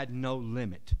had no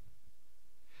limit.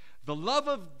 The love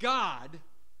of God,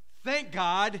 thank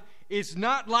God, is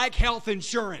not like health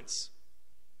insurance.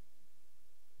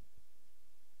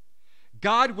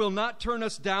 God will not turn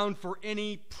us down for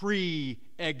any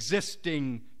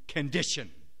pre-existing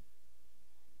condition.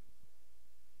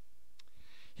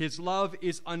 His love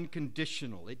is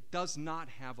unconditional. It does not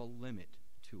have a limit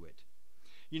to it.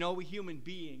 You know, we human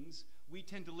beings, we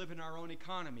tend to live in our own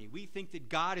economy. We think that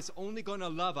God is only going to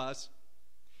love us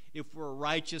if we're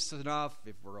righteous enough,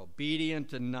 if we're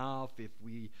obedient enough, if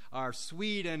we are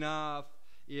sweet enough,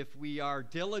 if we are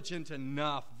diligent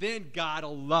enough, then God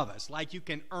will love us, like you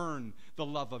can earn the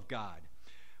love of God.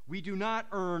 We do not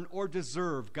earn or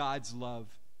deserve God's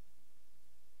love,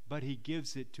 but he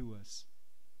gives it to us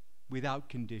without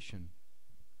condition,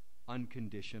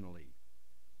 unconditionally.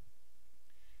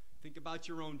 Think about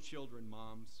your own children,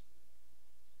 moms.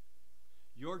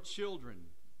 Your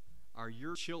children are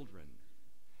your children,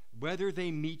 whether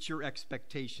they meet your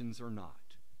expectations or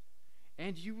not.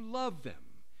 And you love them,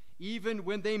 even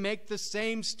when they make the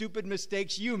same stupid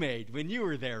mistakes you made when you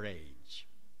were their age.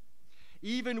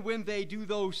 Even when they do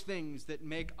those things that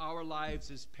make our lives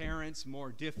as parents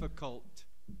more difficult.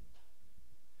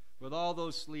 With all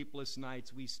those sleepless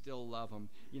nights, we still love them.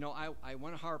 You know, I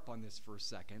want to harp on this for a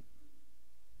second,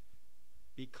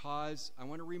 because I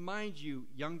want to remind you,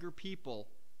 younger people,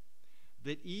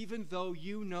 that even though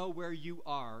you know where you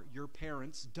are, your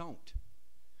parents don't.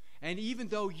 And even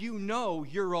though you know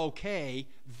you're okay,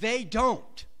 they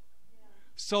don't.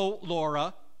 So,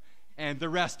 Laura and the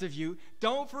rest of you,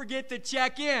 don't forget to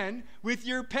check in with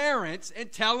your parents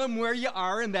and tell them where you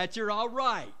are and that you're all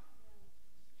right.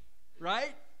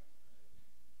 Right?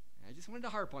 I just wanted to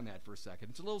harp on that for a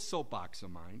second. It's a little soapbox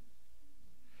of mine.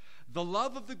 The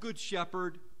love of the Good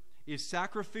Shepherd is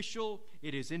sacrificial,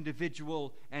 it is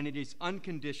individual, and it is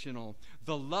unconditional.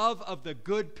 The love of the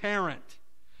Good Parent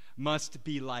must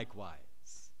be likewise.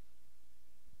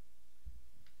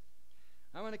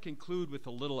 I want to conclude with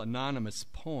a little anonymous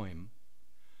poem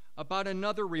about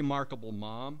another remarkable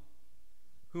mom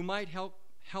who might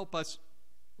help us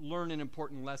learn an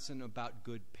important lesson about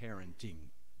good parenting.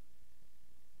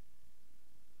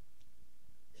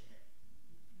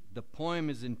 The poem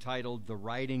is entitled "The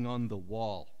Writing on the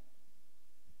Wall."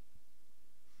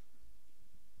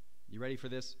 You ready for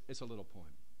this? It's a little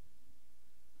poem.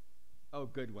 Oh,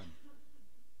 good one.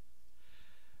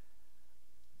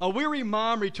 A weary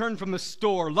mom returned from the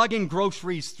store, lugging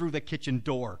groceries through the kitchen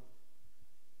door.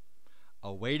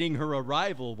 Awaiting her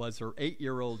arrival was her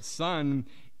 8-year-old son,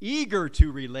 eager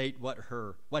to relate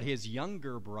what his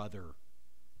younger brother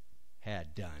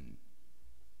had done.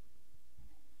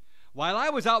 While I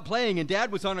was out playing and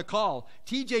Dad was on a call,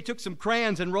 TJ took some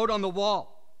crayons and wrote on the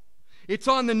wall. "It's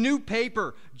on the new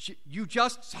paper you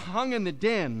just hung in the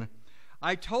den.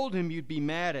 I told him you'd be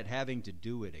mad at having to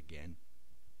do it again."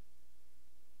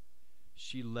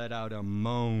 She let out a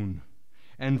moan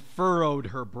and furrowed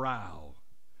her brow.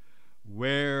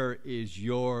 "Where is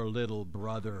your little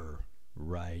brother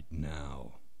right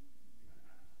now?"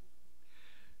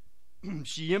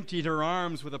 She emptied her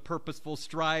arms with a purposeful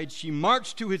stride. She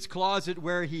marched to his closet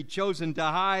where he'd chosen to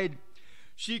hide.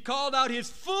 She called out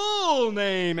his full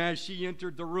name as she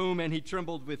entered the room, and he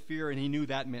trembled with fear, and he knew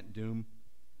that meant doom.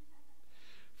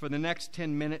 For the next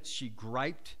 10 minutes, she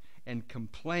griped and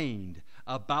complained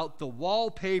about the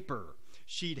wallpaper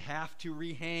she'd have to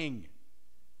rehang.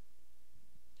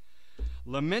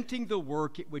 Lamenting the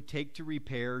work it would take to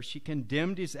repair, she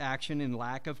condemned his action in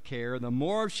lack of care. The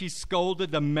more she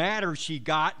scolded, the madder she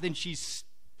got. Then she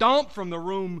stomped from the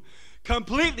room,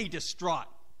 completely distraught.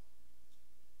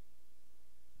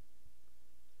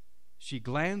 She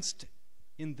glanced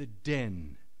in the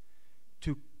den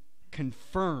to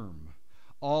confirm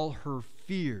all her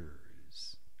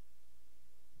fears.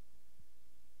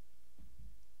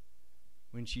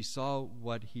 When she saw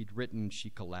what he'd written, she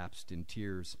collapsed in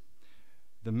tears.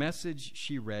 The message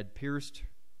she read pierced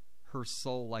her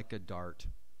soul like a dart.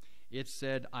 It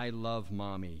said, "I love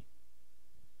Mommy,"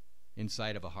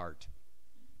 inside of a heart.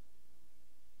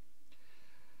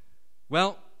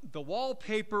 Well, the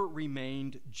wallpaper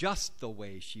remained just the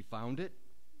way she found it,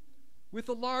 with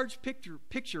a large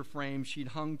picture frame she'd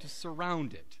hung to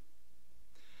surround it.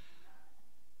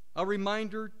 A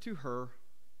reminder to her,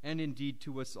 and indeed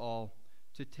to us all,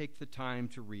 to take the time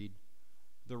to read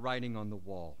the writing on the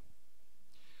wall.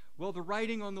 Well, the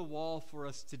writing on the wall for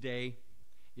us today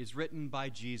is written by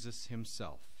Jesus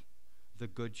himself, the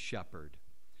Good Shepherd.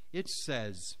 It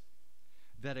says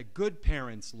that a good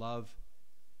parent's love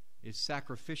is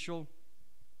sacrificial,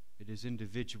 it is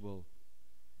individual,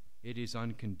 it is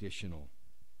unconditional,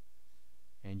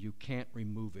 and you can't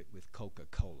remove it with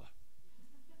Coca-Cola.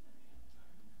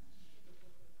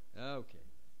 Okay.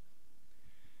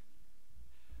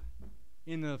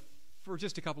 For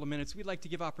just a couple of minutes, we'd like to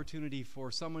give opportunity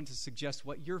for someone to suggest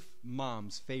what your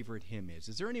mom's favorite hymn is.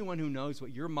 Is there anyone who knows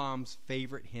what your mom's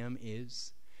favorite hymn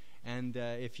is? And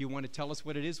if you want to tell us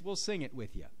what it is, we'll sing it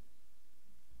with you.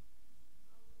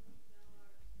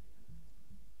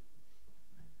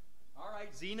 All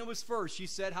right, Zena was first. She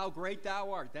said, "How Great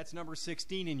Thou Art." That's number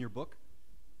 16 in your book.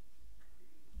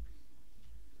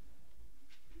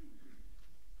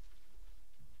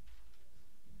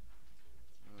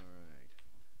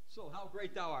 So, "How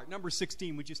Great Thou Art," number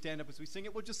 16. Would you stand up as we sing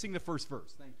it? We'll just sing the first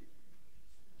verse. Thank you.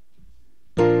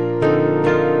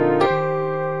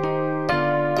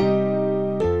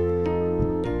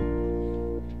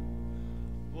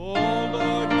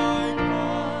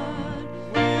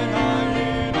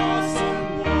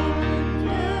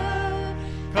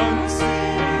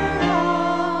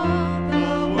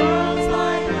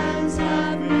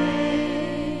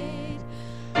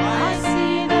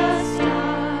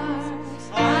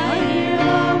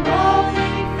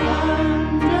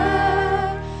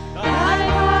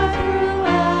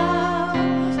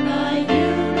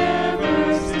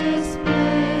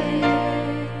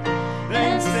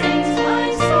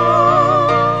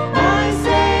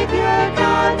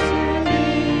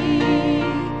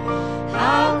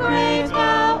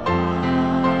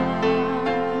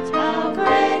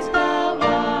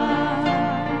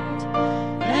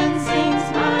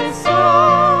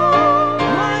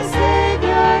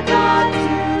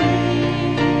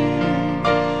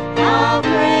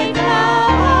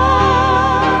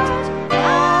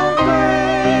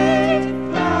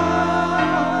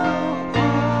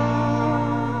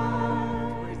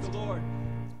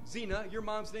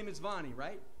 Mom's name is Vonnie,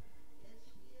 right?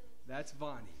 That's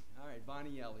Vonnie. All right,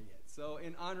 Vonnie Elliott. So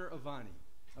in honor of Vonnie.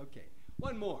 Okay,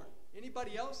 one more.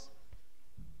 Anybody else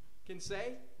can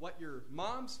say what your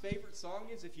mom's favorite song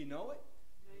is if you know it?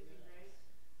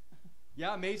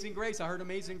 Yeah, Amazing Grace. I heard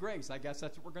Amazing Grace. I guess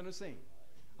that's what we're going to sing.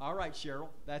 All right, Cheryl.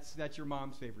 That's your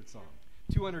mom's favorite song.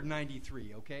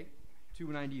 293, okay?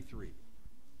 293.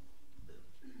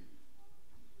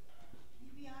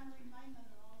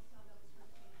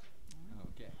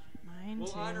 Okay. Mine We'll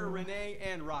too. honor Renee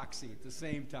and Roxy at the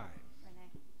same time.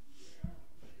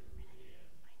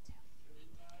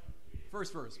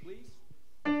 First verse, please.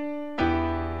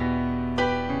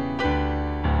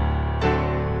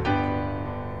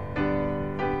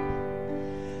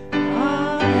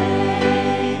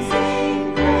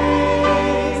 Amazing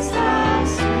grace, how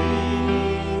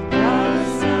sweet the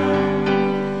sound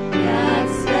that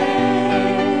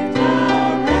saved a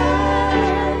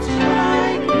wretch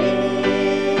like me.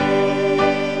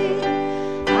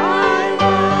 I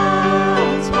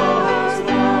once was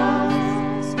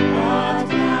lost, but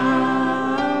now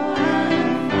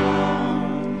am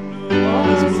found.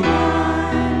 Was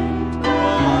blind,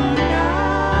 but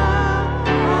now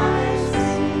I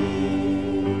see.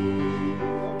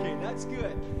 Okay, that's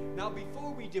good. Now,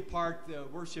 before we depart the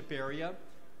worship area,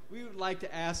 we would like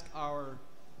to ask our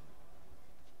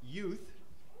youth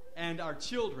and our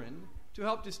children to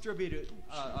help distribute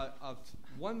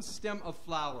one stem of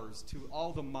flowers to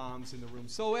all the moms in the room.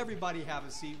 So everybody have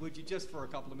a seat, would you, just for a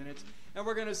couple of minutes. And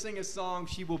we're going to sing a song,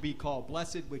 She Will Be Called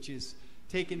Blessed, which is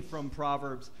taken from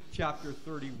Proverbs chapter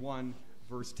 31,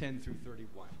 verse 10 through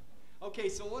 31. Okay,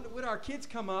 so would our kids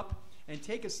come up and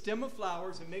take a stem of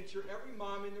flowers and make sure every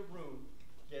mom in the room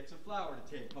gets a flower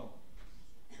to take home.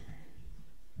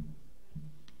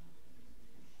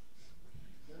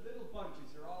 They're little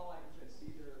bunches. They're all like this.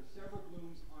 See, there are several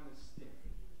blooms on a stem.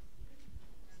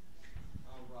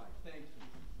 All right, thank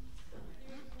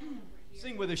you.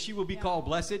 Sing with us, She Will Be Called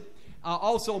Blessed.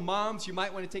 Also, moms, you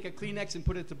might want to take a Kleenex and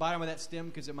put it at the bottom of that stem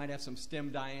because it might have some stem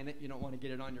dye in it. You don't want to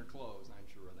get it on your clothes, I'm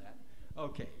sure of that.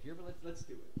 Okay, here, but let's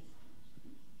do it.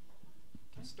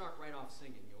 Start right off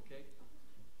singing, okay?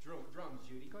 Drums,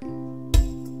 Judy. Go ahead.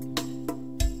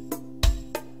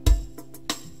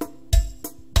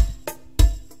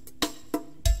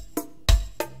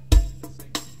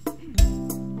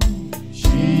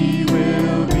 She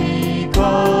will be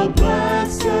called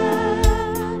blessed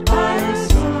by her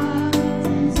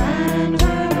sons and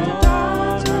her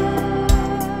daughters,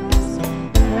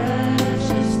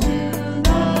 precious to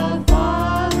the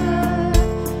Father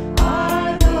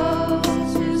are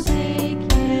those who seek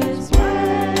His ways.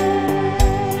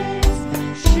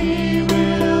 She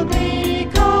will be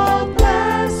called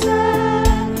blessed,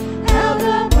 held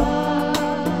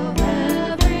above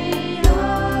every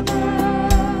other.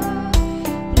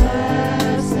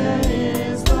 Blessed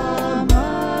is the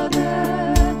mother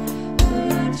who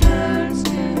turns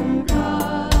to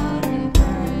God in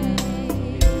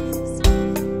praise.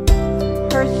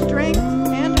 Her strength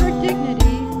and her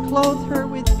dignity clothe her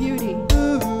with beauty.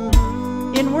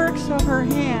 In works of her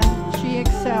hand she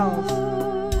excels.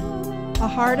 A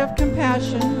heart of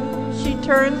compassion she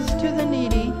turns to the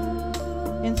needy.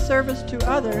 In service to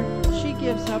others she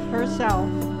gives of herself.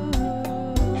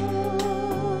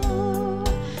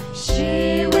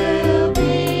 She will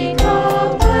be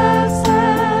called blessed,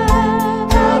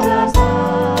 held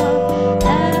above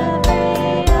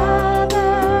every other.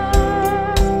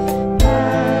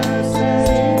 Blessed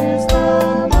is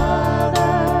the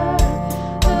mother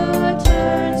who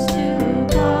turns to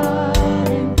God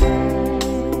in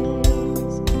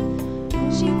praise.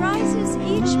 She rises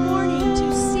each morning to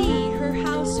see her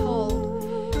household.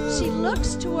 She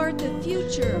looks toward the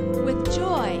future with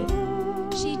joy.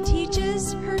 She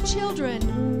teaches her children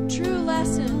true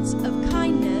lessons of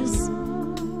kindness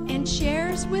and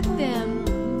shares with them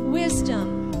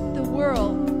wisdom the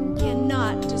world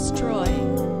cannot destroy.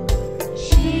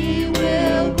 She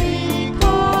will be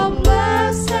called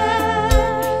blessed,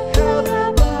 held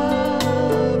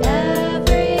above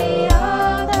every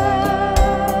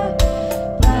other.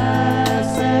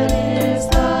 Blessed is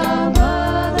the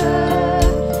mother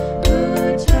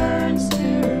who turns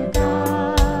to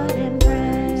God in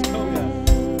praise.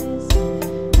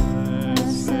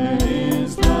 Blessed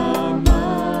is the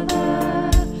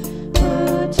mother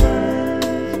who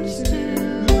turns to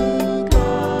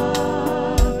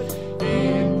God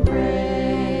in praise.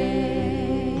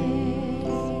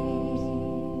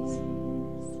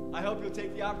 I hope you'll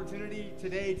take the opportunity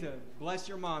today to bless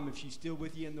your mom if she's still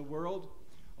with you in the world,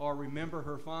 or remember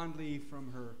her fondly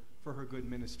for her good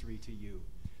ministry to you.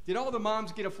 Did all the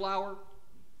moms get a flower?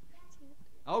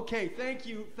 Okay, thank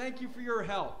you. Thank you for your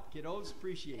help, kiddos.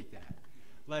 Appreciate that.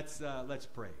 Let's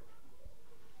pray.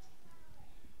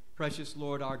 Precious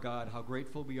Lord our God, how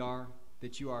grateful we are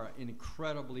that you are an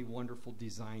incredibly wonderful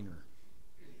designer.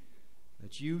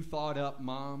 that you thought up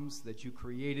moms, that you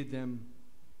created them.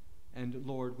 And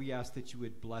Lord, we ask that you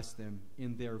would bless them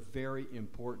in their very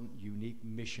important, unique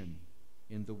mission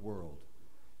in the world.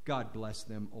 God bless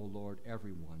them, O Lord,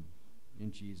 everyone.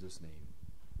 In Jesus' name.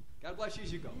 God bless you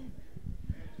as you go.